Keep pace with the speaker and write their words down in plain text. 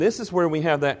This is where we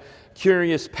have that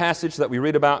curious passage that we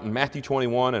read about in Matthew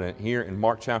 21 and here in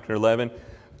Mark chapter 11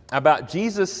 about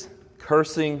Jesus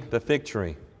cursing the fig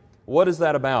tree. What is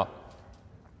that about?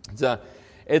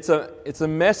 It's a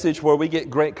message where we get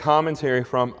great commentary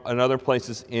from other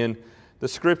places in the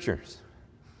Scriptures.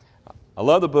 I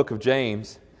love the book of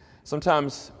James.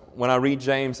 Sometimes when I read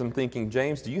James, I'm thinking,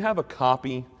 James, do you have a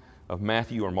copy of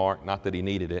Matthew or Mark? Not that he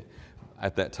needed it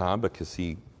at that time, because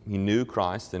he knew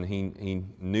Christ and he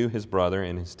knew his brother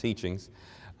and his teachings.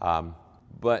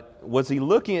 But was he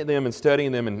looking at them and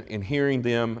studying them and hearing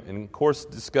them and, of course,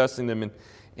 discussing them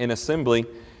in assembly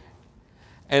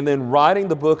and then writing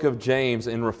the book of James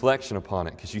in reflection upon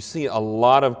it? Because you see a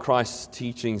lot of Christ's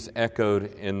teachings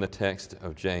echoed in the text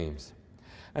of James.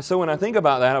 And so when I think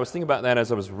about that, I was thinking about that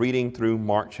as I was reading through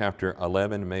Mark chapter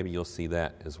 11. Maybe you'll see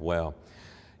that as well.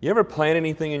 You ever plant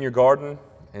anything in your garden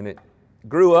and it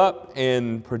grew up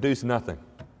and produced nothing?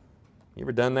 You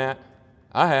ever done that?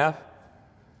 I have.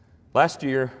 Last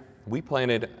year, we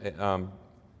planted a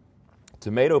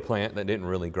tomato plant that didn't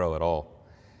really grow at all.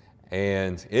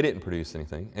 And it didn't produce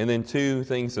anything. And then 2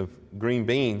 things of green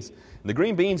beans. And the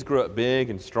green beans grew up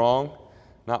big and strong.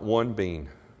 Not one bean.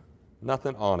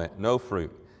 Nothing on it. No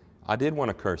fruit. I did want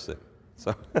to curse it.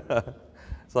 So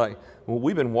it's like, well,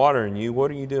 we've been watering you. What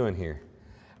are you doing here?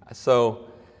 So,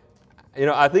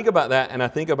 I think about that, and I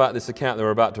think about this account that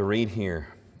we're about to read here.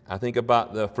 I think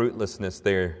about the fruitlessness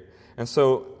there. And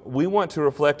so we want to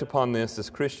reflect upon this as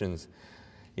Christians.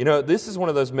 This is one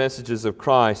of those messages of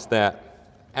Christ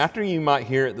that after you might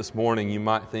hear it this morning, you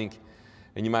might think,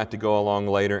 and you might have to go along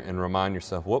later and remind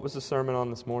yourself, what was the sermon on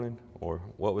this morning? Or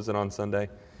what was it on Sunday?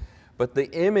 But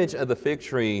the image of the fig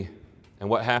tree and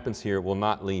what happens here will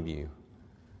not leave you.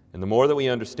 And the more that we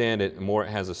understand it, the more it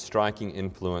has a striking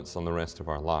influence on the rest of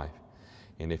our life.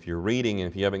 And if you're reading, and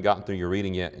if you haven't gotten through your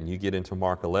reading yet, and you get into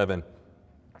Mark 11,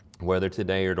 whether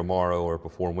today or tomorrow or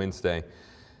before Wednesday,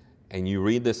 and you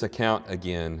read this account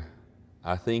again,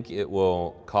 I think it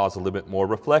will cause a little bit more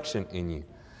reflection in you.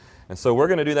 And so we're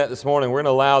going to do that this morning. We're going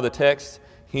to allow the text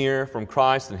here from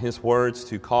Christ and His words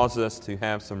to cause us to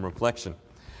have some reflection.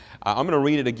 I'm going to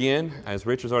read it again, as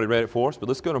Richard's already read it for us, but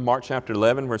let's go to Mark chapter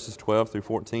 11, verses 12 through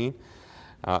 14.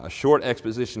 A short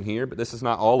exposition here, but this is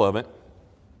not all of it,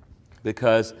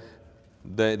 because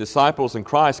the disciples and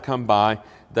Christ come by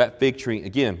that fig tree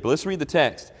again. But let's read the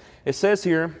text. It says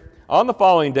here, on the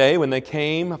following day, when they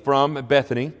came from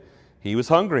Bethany, he was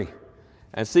hungry.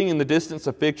 And seeing in the distance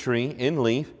a fig tree in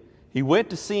leaf, he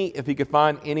went to see if he could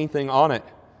find anything on it.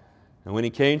 And when he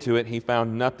came to it, he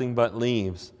found nothing but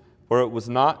leaves, for it was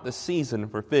not the season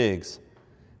for figs.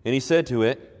 And he said to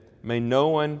it, may no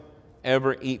one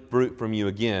ever eat fruit from you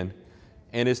again.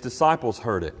 And his disciples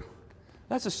heard it.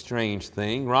 That's a strange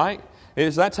thing, right? It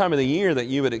is that time of the year that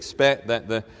you would expect that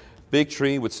the fig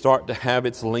tree would start to have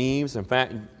its leaves. In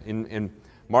fact, in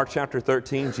Mark chapter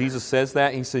 13, Jesus says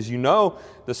that. He says,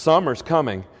 the summer's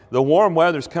coming. The warm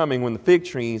weather's coming when the fig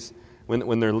trees,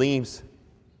 when their leaves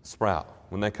sprout,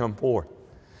 when they come forth.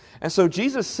 And so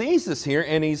Jesus sees this here,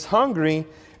 and he's hungry,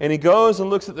 and he goes and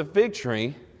looks at the fig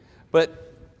tree.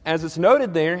 But as it's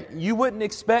noted there, you wouldn't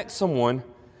expect someone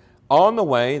on the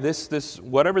way,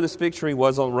 whatever this fig tree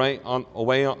was away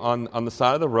on the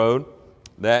side of the road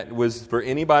that was for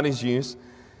anybody's use,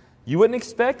 you wouldn't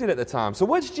expect it at the time. So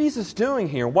what's Jesus doing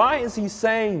here? Why is he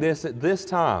saying this at this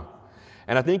time?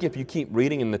 And I think if you keep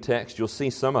reading in the text, you'll see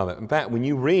some of it. In fact, when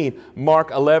you read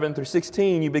Mark 11 through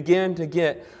 16, you begin to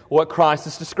get what Christ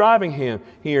is describing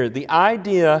here. The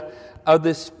idea of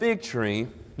this fig tree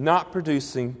not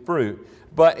producing fruit.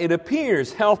 But it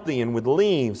appears healthy and with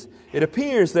leaves. It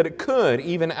appears that it could,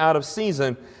 even out of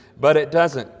season, but it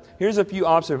doesn't. Here's a few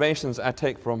observations I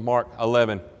take from Mark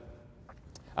 11.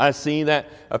 I see that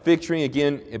a fig tree,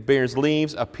 again, it bears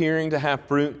leaves appearing to have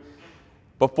fruit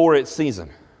before its season,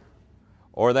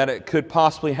 or that it could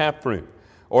possibly have fruit,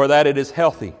 or that it is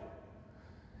healthy.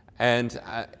 And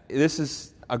this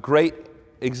is a great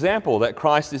example that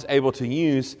Christ is able to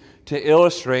use to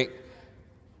illustrate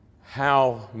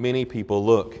how many people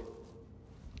look.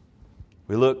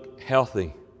 We look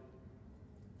healthy.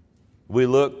 We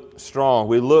look strong.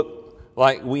 We look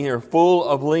like we are full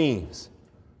of leaves.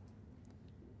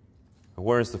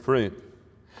 Where's the fruit?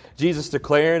 Jesus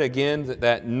declared again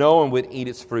that no one would eat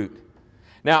its fruit.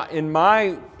 Now, in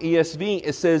my ESV,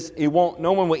 it says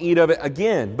no one will eat of it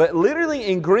again. But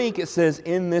literally in Greek, it says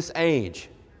in this age.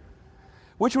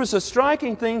 Which was a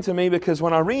striking thing to me, because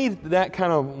when I read that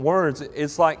kind of words,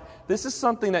 it's like this is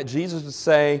something that Jesus would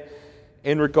say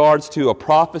in regards to a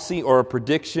prophecy or a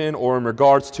prediction or in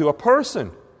regards to a person.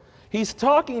 He's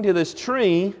talking to this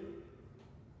tree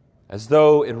as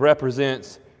though it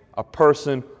represents a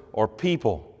person, or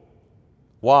people.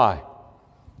 Why?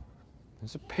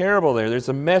 There's a parable there. There's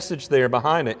a message there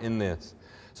behind it in this.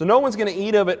 So no one's going to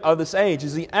eat of it of this age.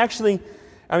 Is he actually,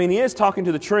 he is talking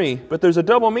to the tree, but there's a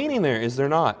double meaning there, is there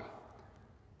not?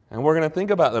 And we're going to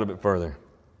think about that a little bit further.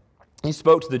 He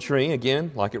spoke to the tree,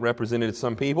 again, like it represented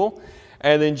some people.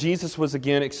 And then Jesus was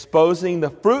again exposing the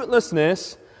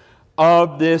fruitlessness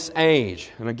of this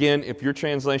age. And again, if your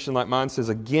translation like mine says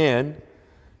again,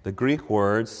 the Greek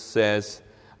word says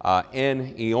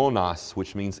en ionos,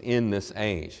 which means in this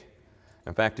age.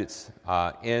 In fact, it's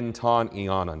en ton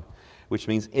ionon, which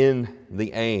means in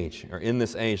the age, or in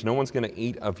this age. No one's going to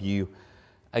eat of you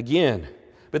again.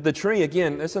 But the tree,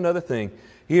 again, that's another thing.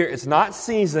 Here, it's not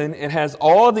seasoned. It has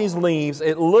all these leaves.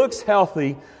 It looks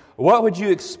healthy. What would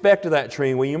you expect of that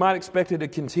tree? Well, you might expect it to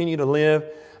continue to live,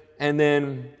 and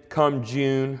then come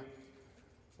June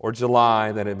or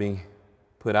July that it be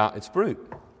put out its fruit.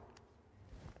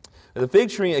 The fig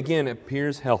tree, again,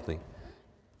 appears healthy.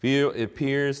 It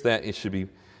appears that it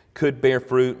could bear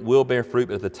fruit, will bear fruit,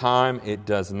 but at the time it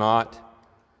does not.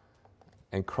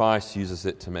 And Christ uses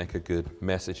it to make a good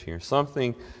message here.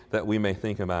 Something that we may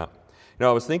think about. I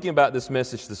was thinking about this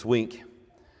message this week,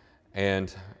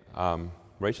 and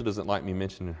Rachel doesn't like me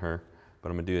mentioning her, but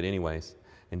I'm going to do it anyways.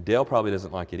 And Dale probably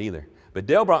doesn't like it either. But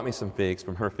Dale brought me some figs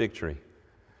from her fig tree.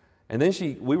 And then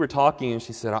we were talking, and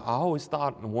she said, I always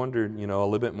thought and wondered, a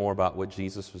little bit more about what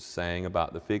Jesus was saying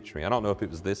about the fig tree. I don't know if it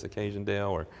was this occasion, Dale,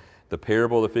 or the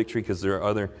parable of the fig tree, because there are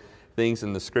other things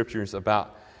in the Scriptures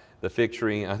about the fig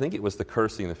tree. I think it was the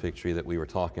cursing of the fig tree that we were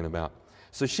talking about.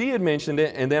 So she had mentioned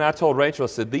it, and then I told Rachel, I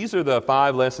said, these are the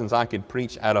 5 lessons I could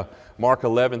preach out of Mark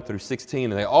 11 through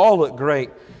 16, and they all look great.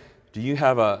 Do you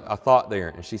have a thought there?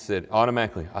 And she said,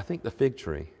 automatically, I think the fig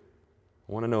tree.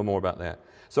 I want to know more about that.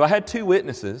 So I had 2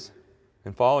 witnesses,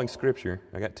 and following Scripture,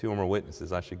 I got 2 or more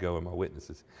witnesses. I should go with my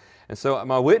witnesses. And so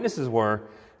my witnesses were,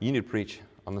 you need to preach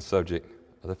on the subject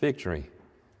of the fig tree.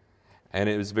 And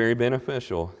it was very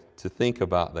beneficial to think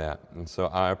about that. And so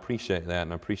I appreciate that,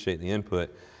 and I appreciate the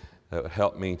input that would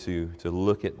help me to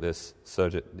look at this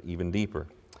subject even deeper.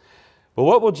 But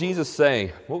what will Jesus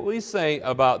say? What will he say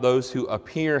about those who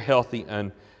appear healthy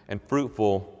and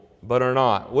fruitful but are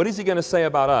not? What is he going to say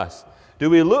about us? Do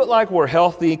we look like we're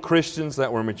healthy Christians,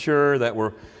 that we're mature, that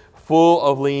we're full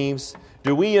of leaves?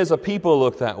 Do we as a people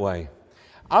look that way?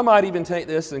 I might even take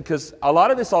this, because a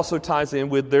lot of this also ties in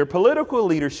with their political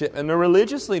leadership and their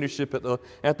religious leadership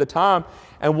at the time.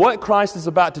 And what Christ is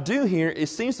about to do here, it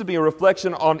seems to be a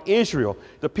reflection on Israel.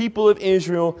 The people of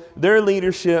Israel, their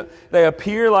leadership, they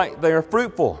appear like they are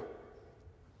fruitful.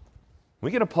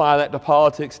 We can apply that to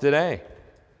politics today.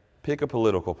 Pick a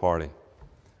political party.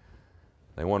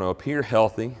 They want to appear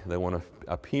healthy. They want to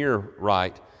appear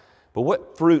right. But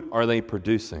what fruit are they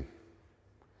producing?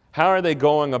 How are they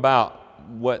going about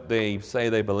what they say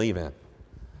they believe in?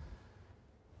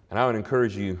 And I would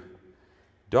encourage you,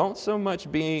 don't so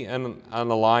much be in an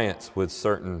alliance with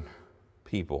certain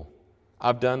people.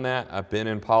 I've done that. I've been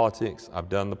in politics. I've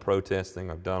done the protesting.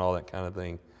 I've done all that kind of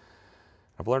thing.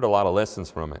 I've learned a lot of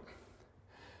lessons from it.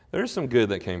 There's some good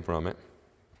that came from it.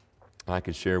 I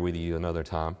could share with you another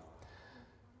time.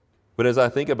 But as I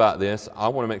think about this, I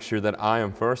want to make sure that I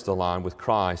am first aligned with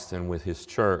Christ and with His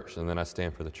church, and then I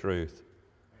stand for the truth.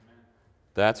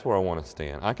 That's where I want to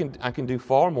stand. I can do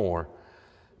far more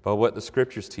by what the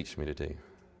Scriptures teach me to do.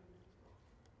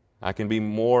 I can be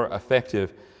more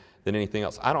effective than anything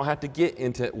else. I don't have to get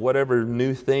into whatever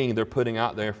new thing they're putting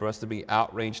out there for us to be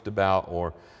outraged about,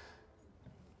 or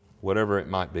whatever it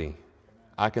might be.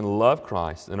 I can love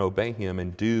Christ and obey Him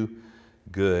and do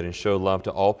good and show love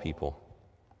to all people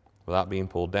without being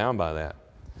pulled down by that.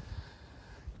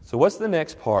 So what's the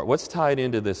next part? What's tied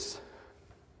into this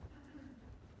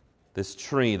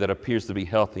tree that appears to be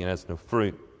healthy and has no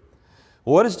fruit?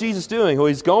 Well, what is Jesus doing? Well,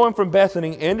 He's going from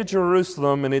Bethany into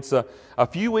Jerusalem, and it's a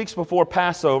few weeks before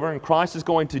Passover, and Christ is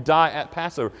going to die at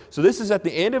Passover. So this is at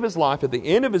the end of His life, at the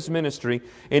end of His ministry,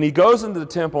 and He goes into the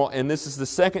temple, and this is the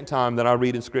second time that I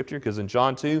read in Scripture, because in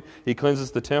John 2, He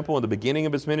cleanses the temple at the beginning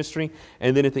of His ministry,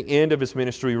 and then at the end of His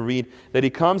ministry we read that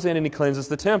He comes in and He cleanses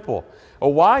the temple.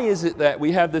 Well, why is it that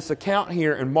we have this account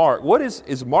here in Mark? What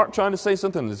is Mark trying to say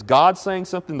something? Is God saying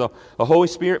something, the Holy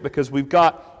Spirit? Because we've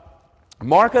got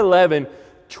Mark 11,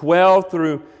 12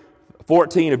 through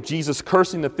 14 of Jesus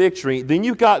cursing the fig tree. Then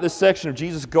you've got this section of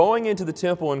Jesus going into the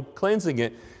temple and cleansing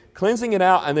it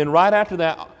out. And then right after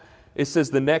that, it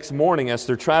says the next morning as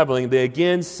they're traveling, they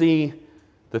again see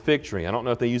the fig tree. I don't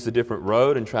know if they used a different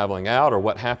road in traveling out or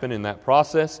what happened in that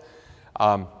process.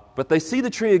 But they see the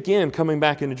tree again coming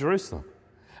back into Jerusalem.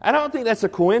 I don't think that's a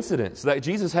coincidence that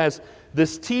Jesus has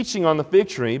this teaching on the fig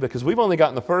tree, because we've only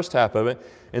gotten the first half of it,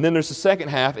 and then there's the second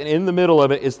half, and in the middle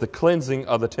of it is the cleansing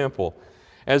of the temple.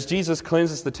 As Jesus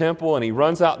cleanses the temple and he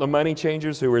runs out the money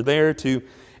changers who are there to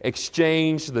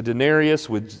exchange the denarius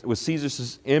with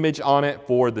Caesar's image on it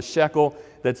for the shekel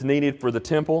that's needed for the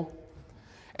temple.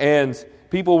 And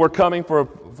people were coming for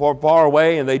far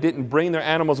away, and they didn't bring their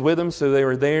animals with them, so they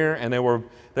were there, and they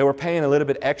were paying a little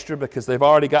bit extra because they've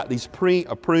already got these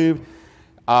pre-approved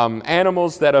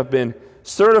animals that have been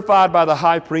certified by the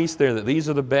high priest there that these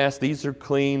are the best, these are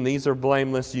clean, these are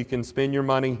blameless, you can spend your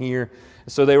money here.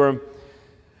 So they were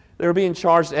being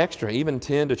charged extra, even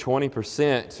 10 to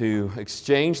 20% to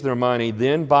exchange their money,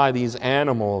 then buy these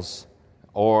animals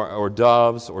or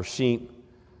doves or sheep.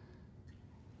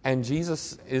 And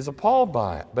Jesus is appalled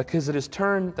by it because they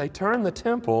turned the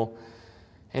temple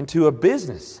into a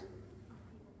business.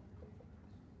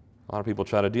 A lot of people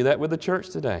try to do that with the church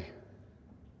today.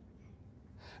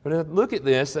 But look at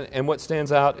this, and what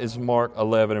stands out is Mark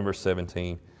 11 and verse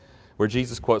 17, where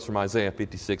Jesus quotes from Isaiah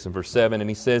 56 and verse 7, and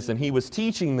he says, and he was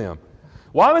teaching them.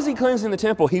 Why was he cleansing the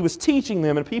temple? He was teaching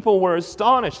them, and people were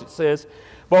astonished, it says,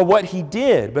 by what he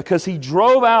did, because he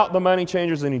drove out the money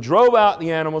changers, and he drove out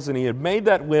the animals, and he had made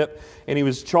that whip, and he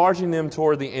was charging them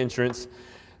toward the entrance.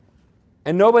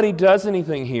 And nobody does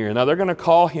anything here. Now, they're going to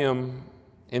call him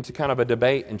into kind of a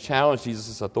debate and challenge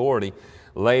Jesus' authority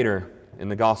later in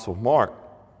the Gospel of Mark.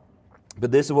 But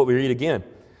this is what we read again.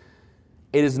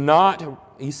 It is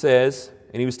not, he says,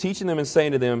 and he was teaching them and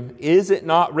saying to them, is it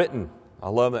not written? I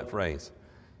love that phrase.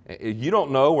 If you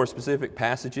don't know where specific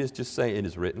passages, just say it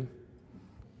is written.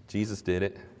 Jesus did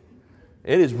it.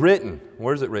 It is written.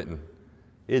 Where's it written?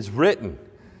 It's written.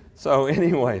 So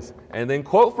anyways, and then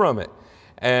quote from it.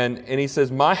 And he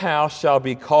says, my house shall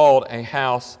be called a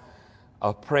house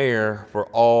of prayer for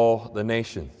all the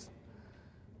nations.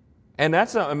 And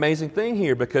that's an amazing thing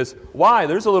here, because why?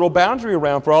 There's a little boundary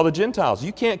around for all the Gentiles.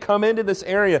 You can't come into this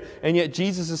area, and yet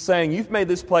Jesus is saying, you've made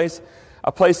this place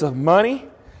a place of money.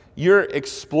 You're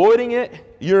exploiting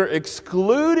it. You're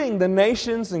excluding the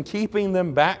nations and keeping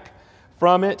them back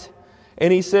from it.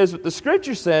 And he says, what the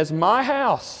Scripture says, my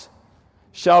house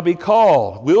will be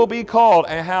called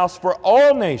a house for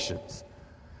all nations.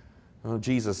 Oh,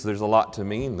 Jesus, there's a lot to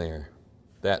mean there.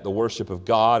 That the worship of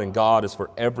God, and God is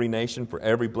for every nation, for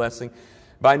every blessing.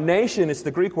 By nation, it's the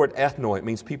Greek word ethno. It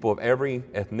means people of every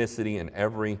ethnicity and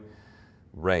every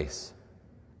race.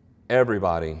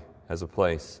 Everybody has a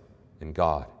place in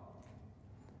God.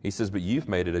 He says, but you've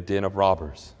made it a den of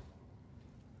robbers.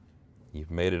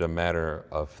 You've made it a matter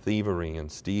of thievery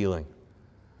and stealing.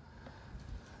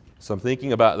 So I'm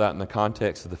thinking about that in the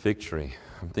context of the fig tree.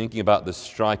 I'm thinking about the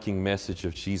striking message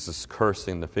of Jesus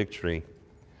cursing the fig tree.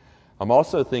 I'm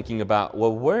also thinking about,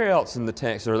 well, where else in the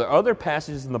text? Are there other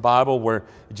passages in the Bible where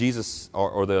Jesus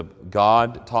or the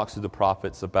God talks to the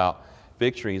prophets about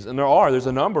fig trees? And there's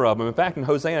a number of them. In fact, in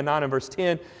Hosea 9 and verse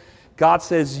 10, God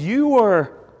says, you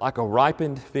were like a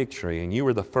ripened fig tree, and you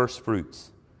were the first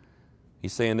fruits.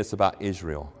 He's saying this about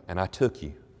Israel, and I took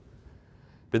you.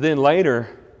 But then later,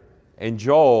 in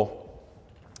Joel,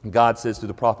 God says to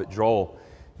the prophet Joel,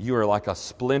 you are like a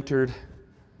splintered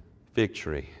fig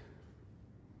tree.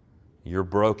 You're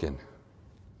broken.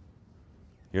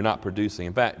 You're not producing.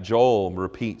 In fact, Joel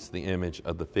repeats the image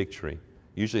of the fig tree.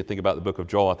 Usually I think about the book of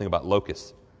Joel, I think about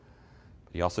locusts.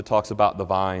 But he also talks about the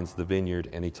vines, the vineyard,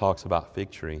 and he talks about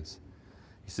fig trees.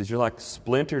 He says, you're like a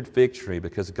splintered fig tree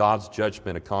because God's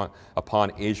judgment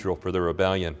upon Israel for their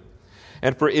rebellion.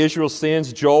 And for Israel's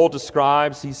sins, Joel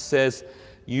describes, he says,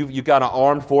 you've got an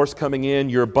armed force coming in,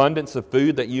 your abundance of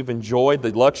food that you've enjoyed,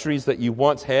 the luxuries that you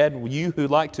once had, you who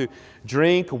like to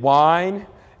drink wine,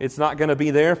 it's not going to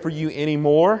be there for you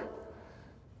anymore.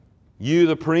 You,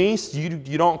 the priest, you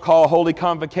don't call holy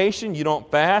convocation, you don't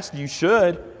fast, you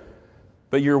should,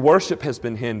 but your worship has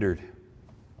been hindered.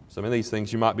 Some of these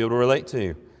things you might be able to relate to.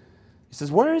 He says,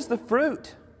 where is the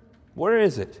fruit? Where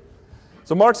is it?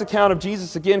 So Mark's account of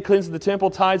Jesus again cleansing the temple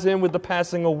ties in with the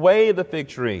passing away of the fig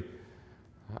tree.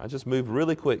 I just moved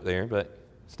really quick there, but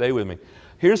stay with me.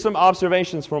 Here's some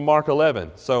observations from Mark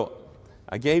 11. So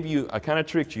I kind of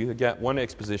tricked you. I got one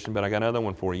exposition, but I got another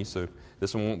one for you, so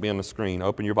this one won't be on the screen.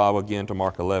 Open your Bible again to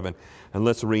Mark 11, and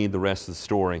let's read the rest of the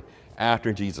story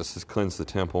after Jesus has cleansed the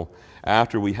temple,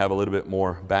 after we have a little bit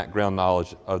more background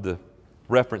knowledge of the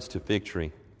reference to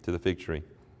the fig tree.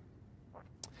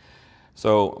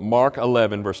 So Mark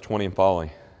 11, verse 20 and following.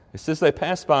 It says, they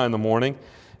passed by in the morning,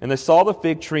 and they saw the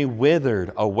fig tree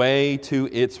withered away to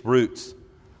its roots. Can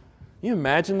you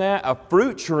imagine that? A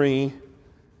fruit tree,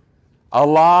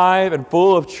 alive and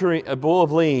full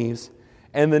of leaves,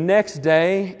 And the next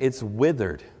day, it's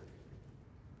withered.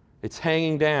 It's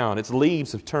hanging down. Its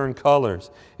leaves have turned colors.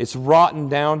 It's rotten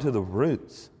down to the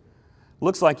roots.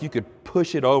 Looks like you could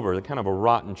push it over, kind of a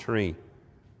rotten tree.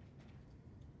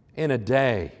 In a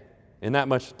day, in that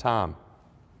much time.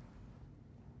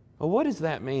 Well, what does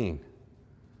that mean?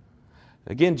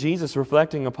 Again, Jesus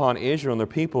reflecting upon Israel and their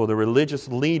people, their religious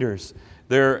leaders,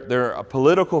 their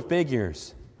political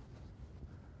figures.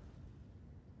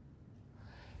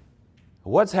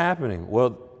 What's happening?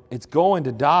 Well, it's going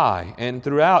to die. And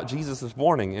throughout Jesus'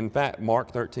 warning, in fact,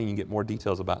 Mark 13, you get more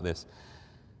details about this.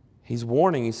 He's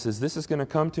warning, he says, this is going to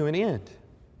come to an end.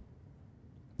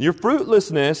 Your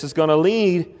fruitlessness is going to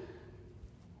lead,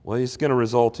 well, it's going to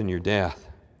result in your death.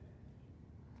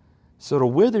 So to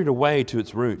wither away to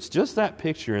its roots, just that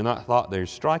picture and that thought there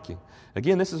is striking.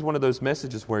 Again, this is one of those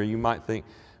messages where you might think,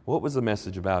 what was the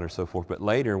message about or so forth? But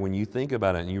later, when you think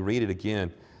about it and you read it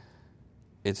again,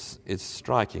 it's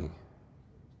striking.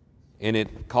 And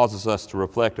it causes us to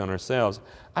reflect on ourselves.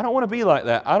 I don't want to be like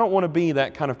that. I don't want to be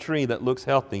that kind of tree that looks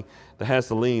healthy, that has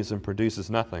the leaves and produces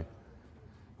nothing.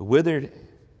 Withered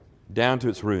down to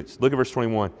its roots. Look at verse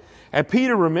 21. And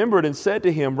Peter remembered and said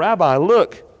to him, Rabbi,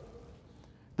 look,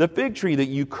 the fig tree that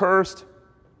you cursed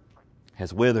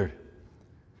has withered.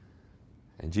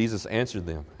 And Jesus answered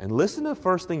them. And listen to the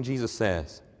first thing Jesus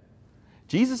says.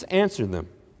 Jesus answered them,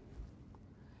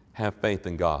 have faith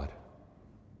in God.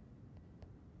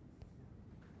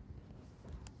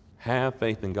 Have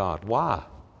faith in God. Why?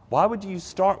 Why would you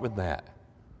start with that?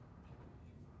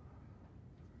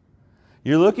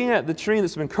 You're looking at the tree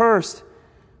that's been cursed,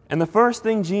 and the first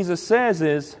thing Jesus says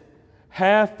is,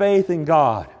 have faith in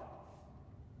God.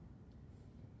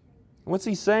 What's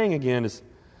he saying again is,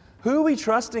 who are we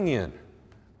trusting in?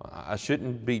 I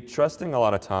shouldn't be trusting a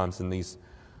lot of times in these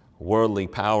worldly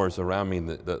powers around me,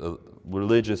 the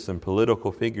religious and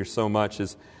political figures so much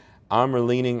as I'm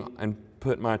leaning and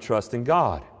put my trust in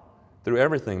God through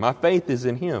everything. My faith is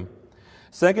in Him.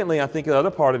 Secondly, I think the other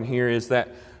part in here is that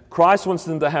Christ wants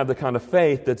them to have the kind of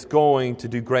faith that's going to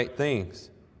do great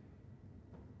things.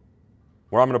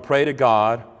 Where I'm going to pray to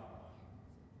God,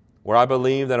 where I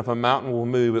believe that if a mountain will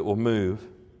move, it will move.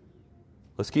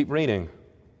 Let's keep reading.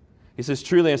 He says,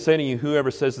 truly I say to you, whoever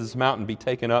says to this mountain, be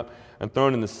taken up and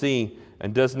thrown in the sea,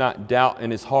 and does not doubt in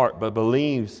his heart, but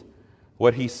believes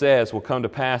what he says will come to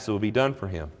pass, it will be done for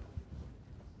him.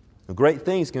 Great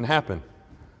things can happen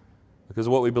because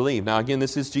of what we believe. Now again,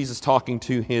 this is Jesus talking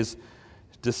to His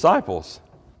disciples.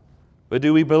 But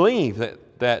do we believe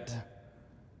that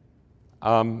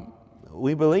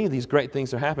we believe these great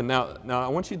things are happening? Now I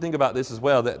want you to think about this as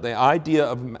well, that the idea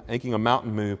of making a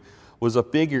mountain move was a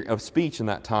figure of speech in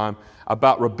that time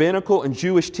about rabbinical and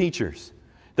Jewish teachers.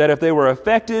 That if they were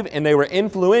effective and they were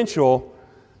influential,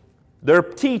 their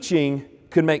teaching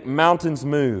could make mountains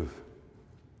move.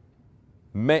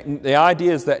 The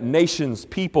idea is that nations,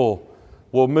 people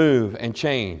will move and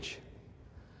change.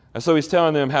 And so He's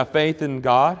telling them, have faith in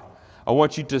God. I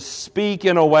want you to speak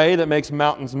in a way that makes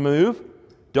mountains move.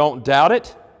 Don't doubt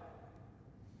it.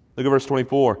 Look at verse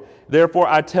 24. Therefore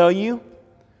I tell you,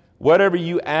 whatever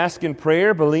you ask in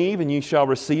prayer, believe, and you shall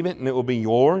receive it, and it will be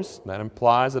yours. That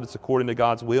implies that it's according to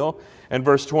God's will. And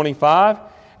verse 25,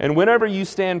 and whenever you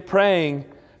stand praying,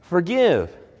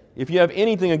 forgive if you have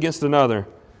anything against another,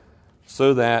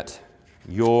 so that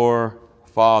your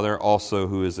Father also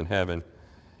who is in heaven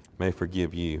may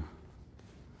forgive you.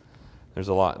 There's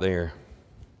a lot there.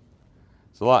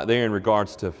 There's a lot there in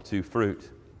regards to fruit.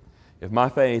 If my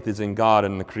faith is in God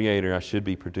and the Creator, I should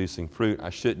be producing fruit. I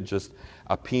shouldn't just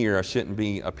appear. I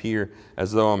shouldn't appear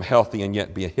as though I'm healthy and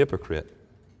yet be a hypocrite.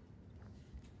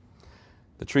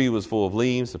 The tree was full of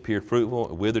leaves, appeared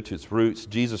fruitful, it withered to its roots.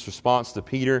 Jesus' response to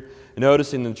Peter,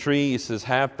 noticing the tree, He says,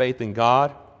 have faith in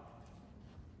God.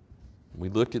 We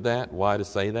looked at that. Why to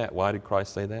say that? Why did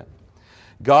Christ say that?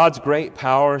 God's great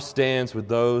power stands with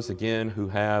those, again, who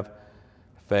have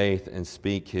faith and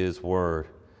speak His word.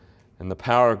 And the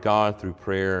power of God through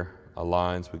prayer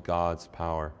aligns with God's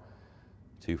power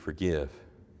to forgive.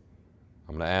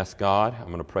 I'm going to ask God. I'm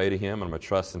going to pray to Him. I'm going to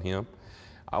trust in Him.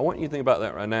 I want you to think about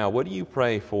that right now. What do you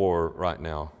pray for right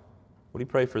now? What do you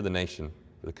pray for the nation,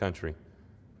 for the country,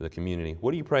 for the community?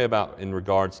 What do you pray about in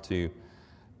regards to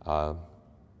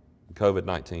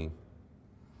COVID-19?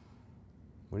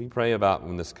 What do you pray about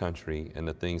in this country and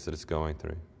the things that it's going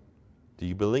through? Do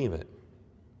you believe it?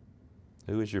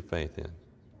 Who is your faith in?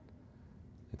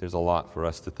 There's a lot for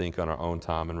us to think on our own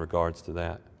time in regards to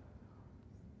that.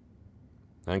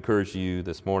 I encourage you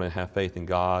this morning to have faith in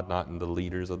God, not in the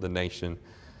leaders of the nation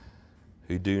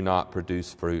who do not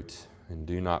produce fruit and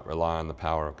do not rely on the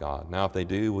power of God. Now, if they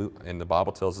do, and the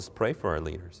Bible tells us, pray for our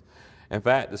leaders. In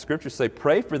fact, the scriptures say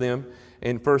pray for them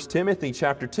in 1 Timothy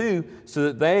chapter 2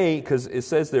 so that because it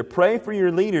says there, pray for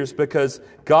your leaders because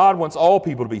God wants all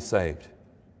people to be saved.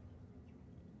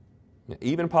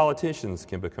 Even politicians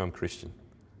can become Christian.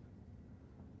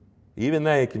 Even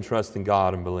they can trust in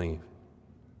God and believe.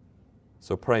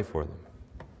 So pray for them.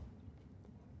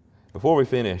 Before we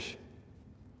finish,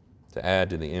 to add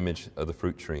to the image of the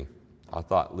fruit tree, I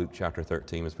thought Luke chapter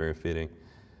 13 was very fitting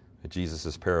with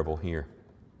Jesus' parable here.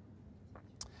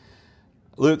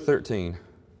 Luke 13,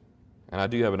 and I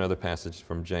do have another passage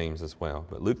from James as well,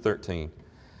 but Luke 13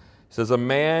 says, a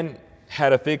man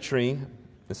had a fig tree,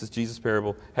 this is Jesus'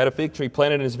 parable, had a fig tree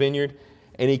planted in his vineyard,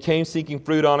 and he came seeking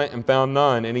fruit on it and found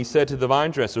none. And he said to the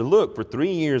vine dresser, look, for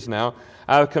 3 years now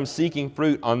I have come seeking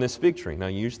fruit on this fig tree. Now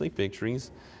usually fig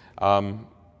trees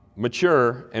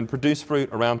mature and produce fruit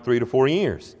around 3 to 4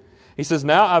 years. He says,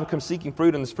 now I've come seeking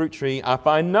fruit on this fruit tree. I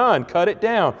find none. Cut it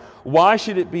down. Why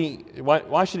should it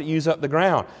use up the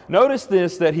ground? Notice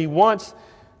this, that he wants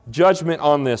judgment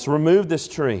on this. Remove this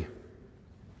tree.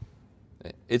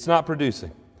 It's not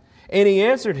producing. And he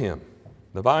answered him,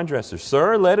 the vine dresser,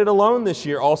 sir, let it alone this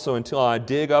year also until I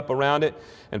dig up around it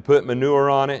and put manure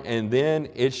on it, and then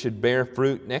it should bear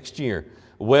fruit next year.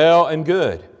 Well and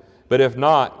good. But if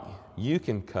not, you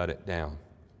can cut it down.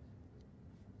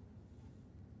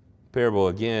 Parable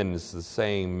again is the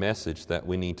same message that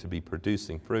we need to be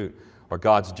producing fruit or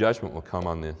God's judgment will come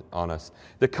on us.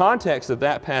 The context of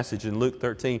that passage in Luke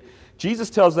 13, Jesus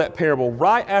tells that parable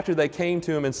right after they came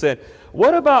to him and said,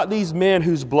 what about these men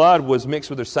whose blood was mixed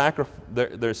with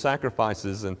their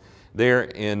sacrifices and there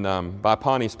by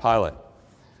Pontius Pilate?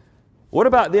 What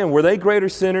about them? Were they greater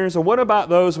sinners? Or what about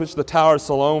those which the Tower of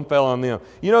Siloam fell on them?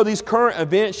 You know, these current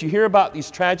events, you hear about these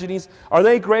tragedies. Are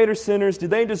they greater sinners? Did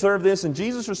they deserve this? And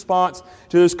Jesus' response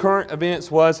to those current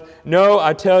events was, no,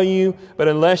 I tell you, but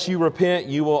unless you repent,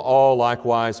 you will all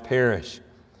likewise perish.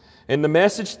 And the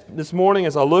message this morning,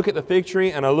 as I look at the fig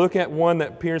tree and I look at one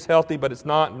that appears healthy but it's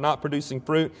not producing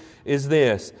fruit, is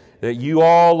this, that you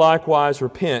all likewise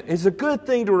repent. It's a good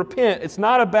thing to repent. It's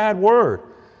not a bad word.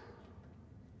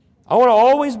 I want to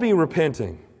always be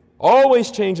repenting,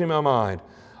 always changing my mind,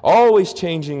 always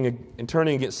changing and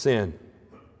turning against sin.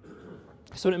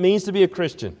 That's what it means to be a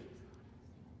Christian.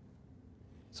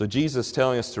 So Jesus is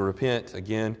telling us to repent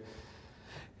again.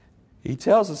 He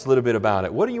tells us a little bit about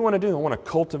it. What do you want to do? I want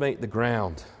to cultivate the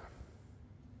ground.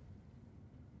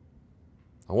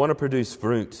 I want to produce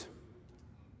fruit.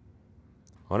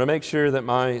 I want to make sure that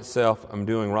myself I'm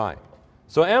doing right.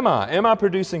 So am I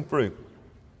producing fruit?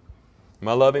 Am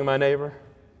I loving my neighbor?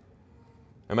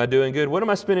 Am I doing good? What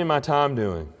am I spending my time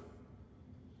doing?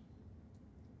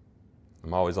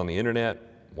 I'm always on the internet,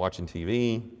 watching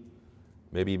TV,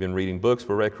 maybe even reading books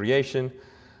for recreation,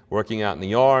 working out in the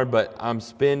yard, but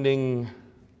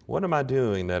what am I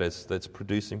doing that's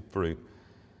producing fruit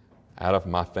out of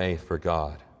my faith for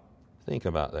God? Think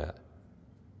about that.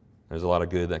 There's a lot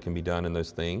of good that can be done in those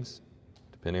things,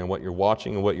 depending on what you're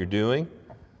watching and what you're doing.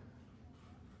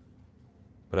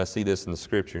 But I see this in the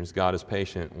Scriptures. God is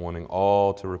patient, wanting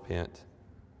all to repent,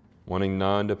 wanting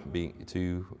none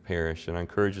to perish. And I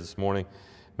encourage you this morning,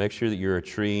 make sure that you're a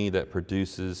tree that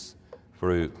produces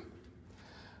fruit.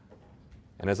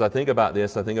 And as I think about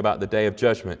this, I think about the day of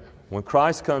judgment. When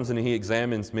Christ comes and He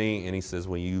examines me and He says,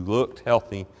 well, you looked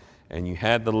healthy and you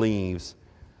had the leaves.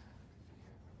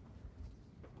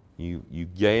 You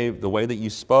gave the way that you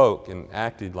spoke and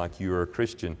acted like you were a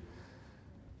Christian.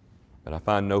 But I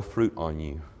find no fruit on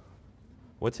you.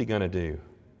 What's He going to do?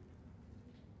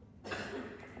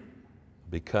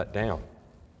 Be cut down.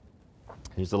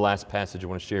 Here's the last passage I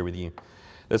want to share with you.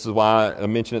 This is why I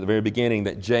mentioned at the very beginning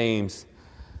that James,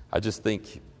 I just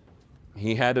think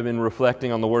he had to have been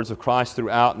reflecting on the words of Christ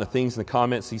throughout and the things and the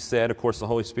comments he said. Of course, the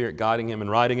Holy Spirit guiding him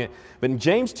and writing it. But in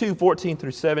James 2:14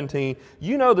 through 17,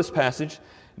 you know this passage.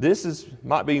 This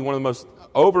might be one of the most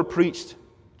over-preached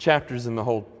chapters in the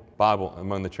whole Bible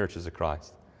among the churches of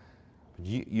Christ.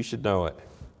 You should know it.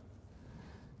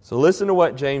 So listen to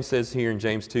what James says here in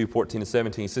James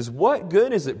 2:14-17. He says, what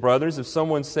good is it, brothers, if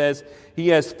someone says he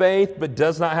has faith but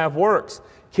does not have works?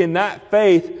 Can that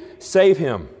faith save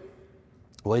him?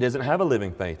 Well, he doesn't have a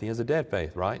living faith. He has a dead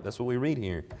faith, right? That's what we read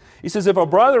here. He says, if a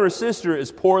brother or sister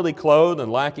is poorly clothed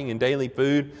and lacking in daily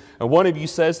food, and one of you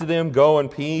says to them, go in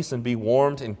peace and be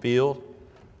warmed and filled.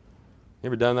 You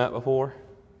ever done that before?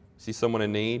 See someone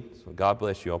in need? So God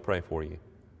bless you, I'll pray for you.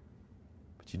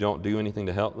 But you don't do anything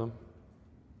to help them?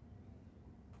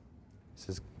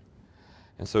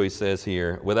 And so he says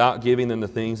here, without giving them the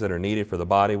things that are needed for the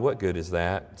body, what good is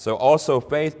that? So also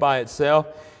faith by itself,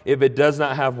 if it does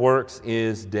not have works,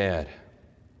 is dead.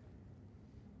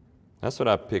 That's what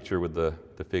I picture with the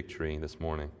fig tree this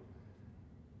morning.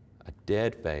 A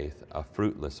dead faith, a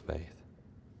fruitless faith,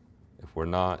 if we're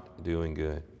not doing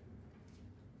good.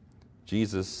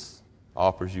 Jesus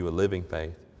offers you a living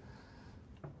faith,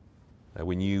 that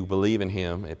when you believe in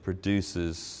Him, it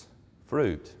produces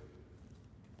fruit,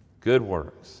 good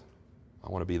works. I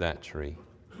want to be that tree.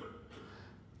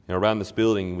 Around this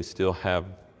building, we still have,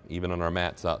 even on our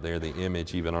mats out there, the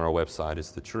image, even on our website,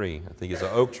 is the tree. I think it's an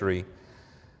oak tree.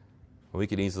 We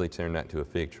could easily turn that to a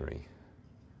fig tree.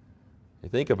 You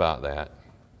think about that.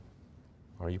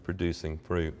 Are you producing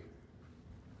fruit?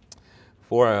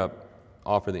 Before I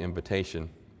offer the invitation,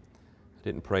 I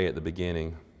didn't pray at the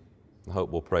beginning. I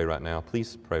hope we'll pray right now.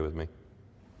 Please pray with me.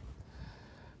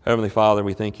 Heavenly Father,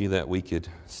 we thank you that we could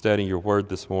study your word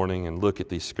this morning and look at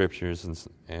these scriptures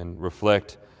and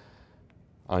reflect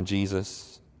on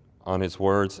Jesus, on his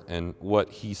words, and what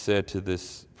he said to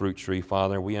this fruit tree.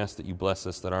 Father, we ask that you bless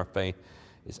us, that our faith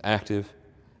is active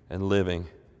and living,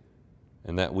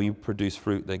 and that we produce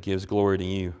fruit that gives glory to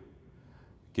you.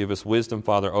 Give us wisdom,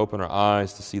 Father. Open our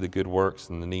eyes to see the good works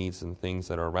and the needs and things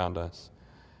that are around us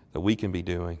that we can be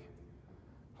doing.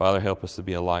 Father, help us to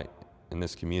be a light in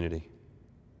this community.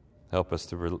 Help us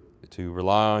to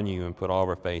rely on you and put all of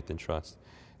our faith and trust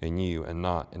in you and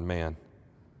not in man.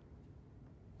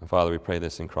 And Father, we pray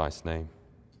this in Christ's name.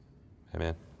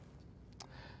 Amen.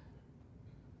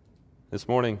 This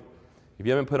morning, if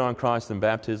you haven't put on Christ in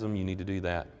baptism, you need to do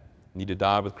that. You need to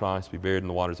die with Christ, be buried in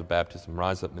the waters of baptism,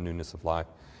 rise up in the newness of life.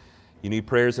 You need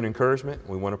prayers and encouragement.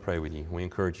 We want to pray with you. We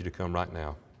encourage you to come right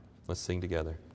now. Let's sing together.